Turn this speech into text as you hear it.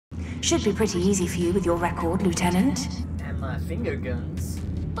Should be pretty easy for you with your record, Lieutenant. And my finger guns.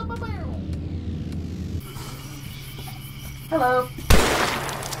 Hello.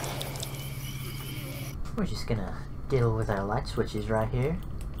 We're just gonna deal with our light switches right here.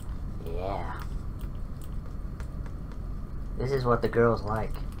 Yeah. This is what the girls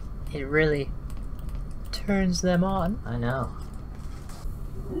like. It really turns them on. I know.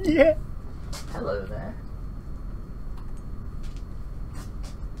 Yeah. Hello there.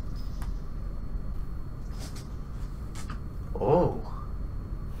 Oh.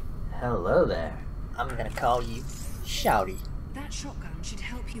 Hello there. I'm gonna call you Shouty. That shotgun should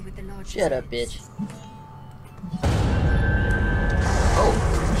help you with the large. Shut up, bitch. Oh,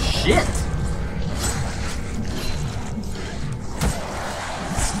 shit!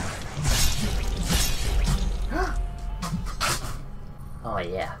 Oh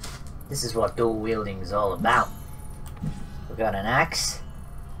yeah, this is what dual wielding is all about. We got an axe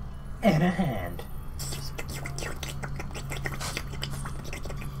and a hand.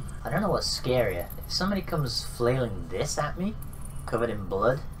 I don't know what's scarier, if somebody comes flailing this at me, covered in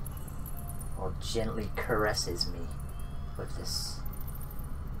blood, or gently caresses me with this.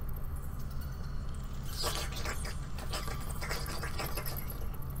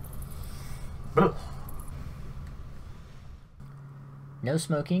 No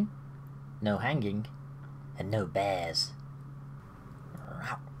smoking, no hanging, and no bears.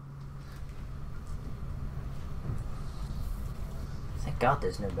 Thank God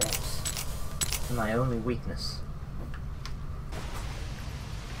there's no bears. They're my only weakness.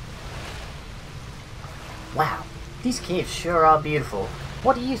 Wow, these caves sure are beautiful.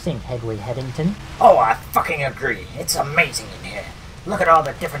 What do you think, Head-wig Headington? Oh, I fucking agree. It's amazing in here. Look at all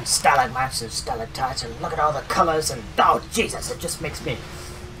the different stalagmites and stalactites, and look at all the colors, and oh Jesus, it just makes me.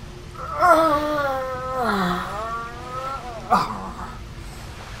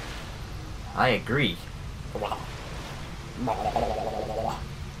 I agree.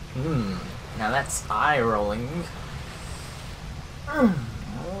 Now that's eye rolling.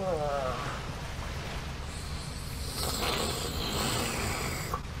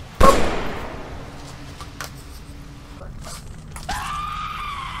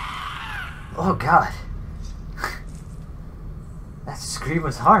 Oh God. That scream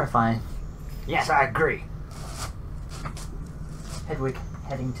was horrifying. Yes, I agree. Head-wig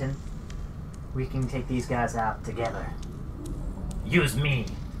Headington, we can take these guys out together. Use me.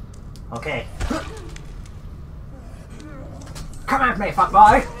 Okay. Come at me,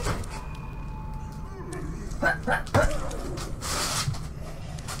 fuckboy!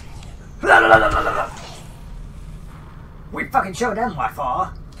 We fucking showed them what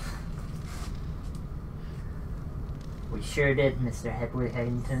for. We sure did, Mr. Head-wig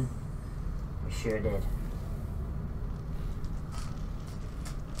Headington. We sure did.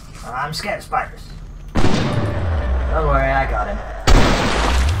 I'm scared of spiders. Don't worry, I got him.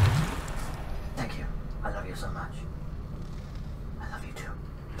 Thank you. I love you so much. I love you too.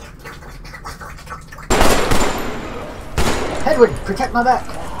 Head-wig, protect my back!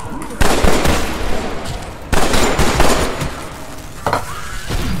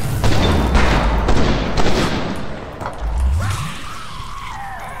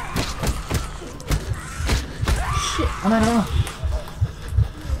 Shit, I'm out of ammo.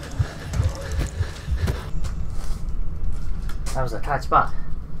 That was a tight spot.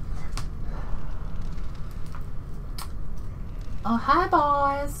 Oh, hi,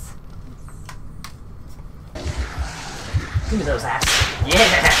 boys. Give me those ass.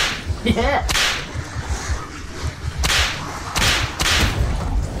 Yeah! Yeah!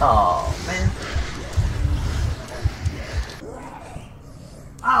 Oh, man.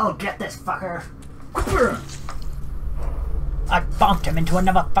 I'll get this fucker. I bumped him into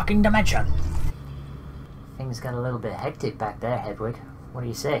another fucking dimension. Things got a little bit hectic back there, Head-wig. What do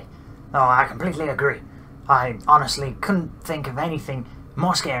you say? Oh, I completely agree. I honestly couldn't think of anything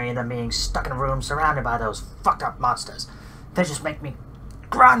more scary than being stuck in a room surrounded by those fucked up monsters. They just make me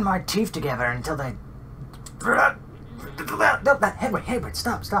grind my teeth together until they... Headwig,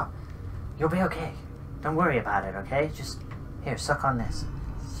 stop. You'll be okay. Don't worry about it, okay? Just, here, suck on this.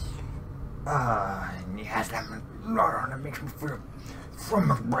 Yes, that makes me feel so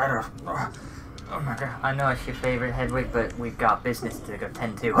much better. Oh my God. I know it's your favorite, Head-wig, but we've got business to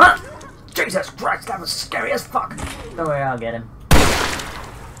attend to. Huh? Jesus Christ, that was scary as fuck! Don't worry, I'll get him.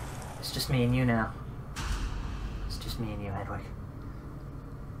 It's just me and you now. It's just me and you, Head-wig.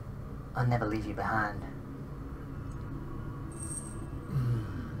 I'll never leave you behind.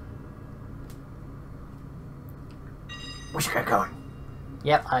 We should get going.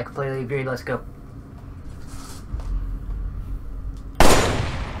 Yep, I completely agree. Let's go.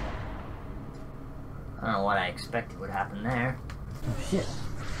 I don't know what I expected would happen there. Oh shit.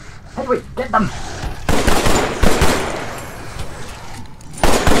 Headwig, get them!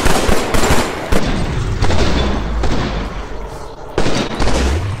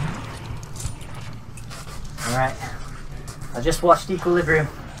 Alright. I just watched Equilibrium.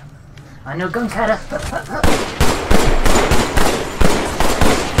 I know gun cutter.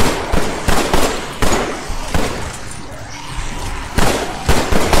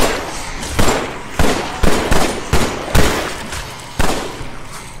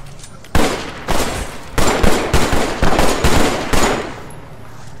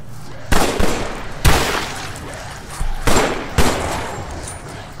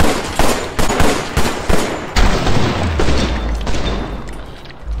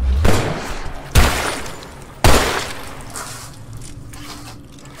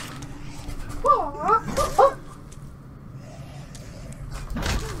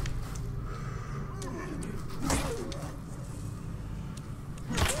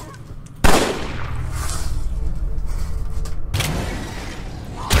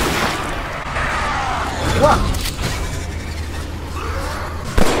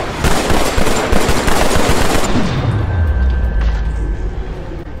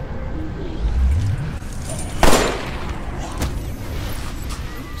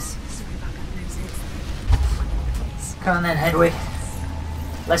 Come on then, Headwig.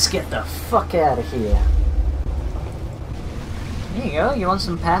 Let's get the fuck out of here. There you go, you want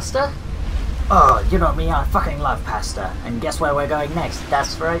some pasta? Oh, you know me, I fucking love pasta. And guess where we're going next?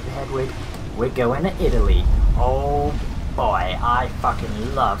 That's right, Headwig. We're going to Italy. Oh boy, I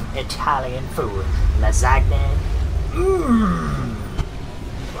fucking love Italian food. Lasagna. Mmm.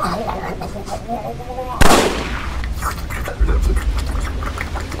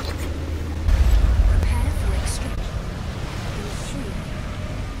 Prepare for extraction. In 3,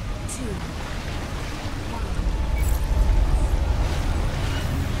 2, 1.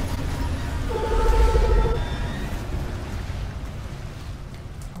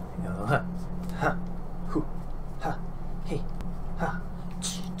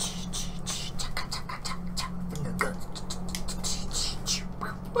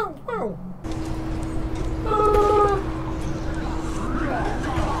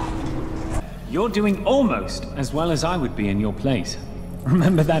 You're doing almost as well as I would be in your place.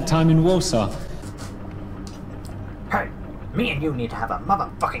 Remember that time in Warsaw? Hey, me and you need to have a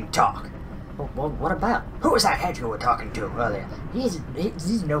motherfucking talk. What about? Who was that head you were talking to earlier? He's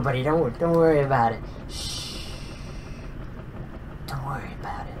nobody. Don't worry about it. Shh. Don't worry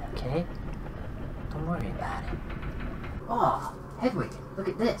about it, okay? Don't worry about it. Oh, Headwig, look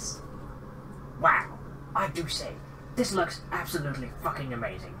at this. Wow, I do say, this looks absolutely fucking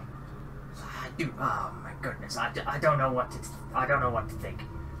amazing. I do. Oh my goodness, I don't know what to think.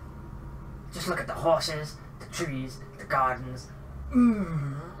 Just look at the horses, the trees, the gardens.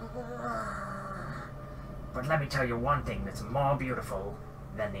 But let me tell you one thing that's more beautiful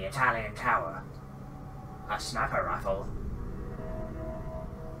than the Italian tower. A sniper rifle.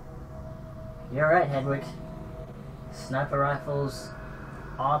 You're right, Headwig. Sniper rifles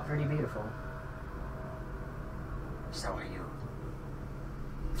are pretty beautiful. So are you.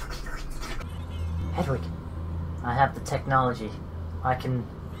 Hedwig, I have the technology. I can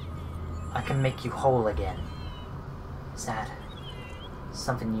make you whole again. Is that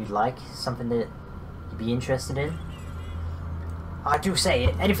something you'd like? Something that you'd be interested in? I do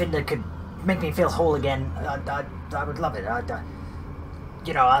say, anything that could make me feel whole again, I would love it.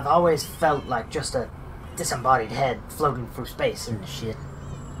 You know, I've always felt like just a disembodied head floating through space and shit.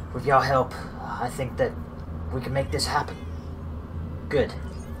 With your help, I think that we can make this happen. Good.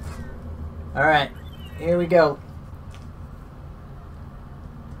 Alright, here we go.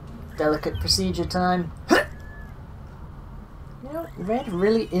 Delicate procedure time. You know, red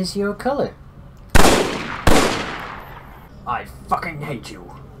really is your color. I fucking hate you.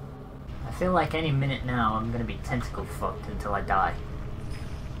 I feel like any minute now I'm gonna be tentacle fucked until I die.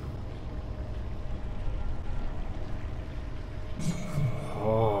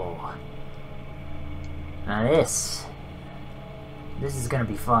 Oh. Now this is gonna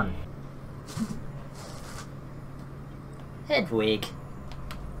be fun. Hedwig,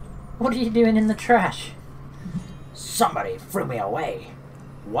 what are you doing in the trash? Somebody threw me away.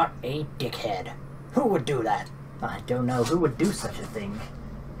 What a dickhead. Who would do that? I don't know who would do such a thing.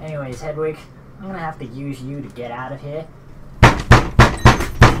 Anyways, Hedwig, I'm gonna have to use you to get out of here.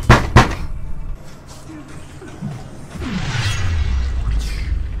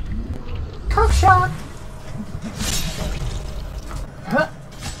 Cockshot! Huh.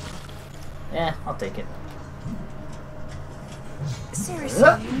 Yeah, I'll take it. Seriously,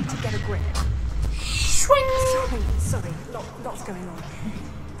 you need to get a grip. Sorry, lots going on.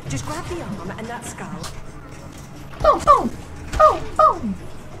 Just grab the arm and that skull. Boom, boom, boom, boom.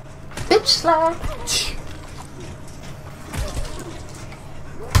 Bitch slap.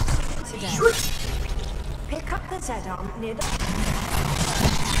 Today. Pick up the Z arm near the.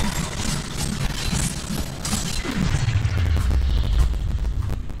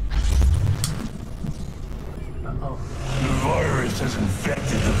 The virus has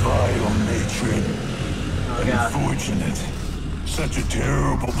infected the biomatron. Oh god. Unfortunate. Such a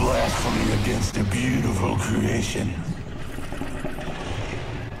terrible blasphemy against a beautiful creation.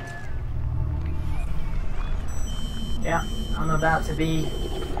 Yeah, I'm about to be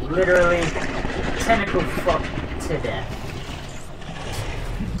literally tentacle fucked to death.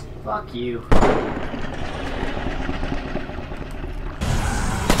 Fuck you.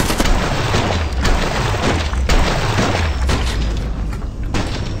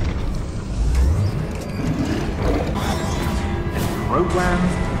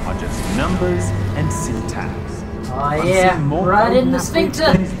 Programs are just numbers and syntax. Oh I'm yeah, seeing more right code in in the that bridge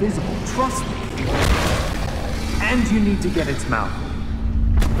sphincter. than is visible, trust me. And you need to get its mouth.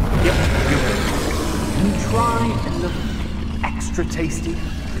 Yep, you will. Can you try and look extra tasty?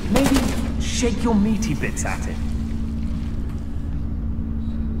 Maybe shake your meaty bits at it.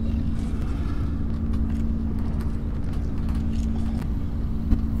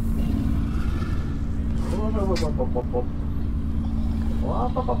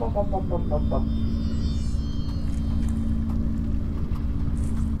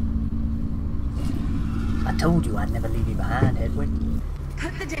 I told you I'd never leave you behind, Headwig.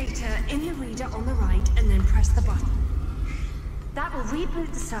 Put the data in the reader on the right and then press the button. That will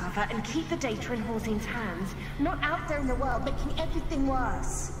reboot the server and keep the data in Halsey's hands, not out there in the world making everything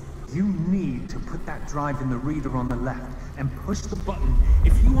worse. You need to put that drive in the reader on the left and push the button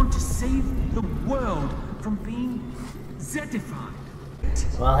if you want to save the world from being Zedified.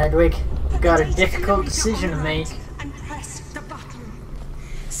 Well, Headwig, Put you've got the a data in the difficult reader decision on to the make. right and press the button.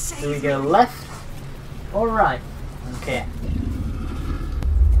 Do we Save go me. left or right? Okay.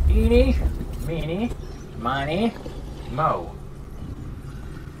 Eeny, meeny, miny, mo.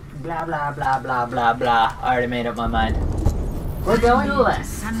 Blah blah blah blah blah blah. I already made up my mind. We're going left.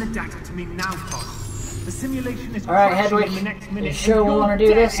 Send the data to me now, Tom. The simulation is Alright, crashing Headwig, in the next minute. you sure and we you're wanna do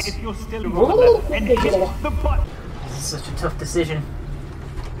dead this? If you're still around and hit the button. This is such a tough decision.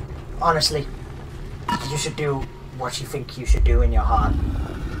 Honestly, you should do what you think you should do in your heart.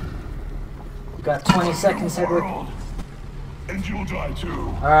 You got 20 seconds, Headwig. World. And you'll die too.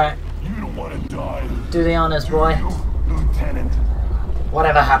 Alright, You don't want to die. do the honors, boy. Lieutenant.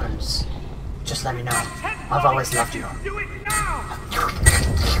 Whatever happens, just let me know. I've always loved you. Do it now!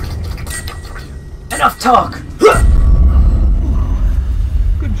 Enough talk!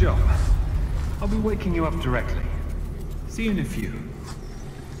 Good job. I'll be waking you up directly. See you in a few.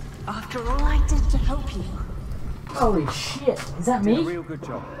 After all I did to help you. Holy shit, is that Did a me? real good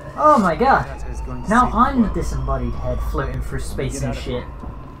job. Oh my god. That is going to Now save I'm the the world. disembodied head floating through space Get and out of shit.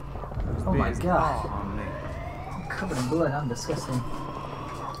 Those Oh my beers god. are on me. I'm covered in blood, I'm disgusting.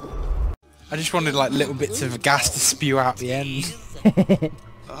 I just wanted like little bits of gas to spew out the end.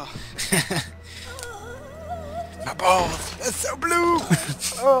 Oh. My balls, they're so blue.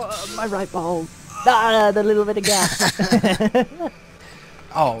 Oh, my right ball. Ah, the little bit of gas.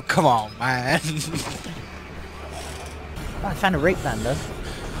 Oh, come on, man. I'm trying to rape that, though.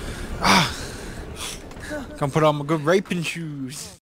 Come put on my good raping shoes.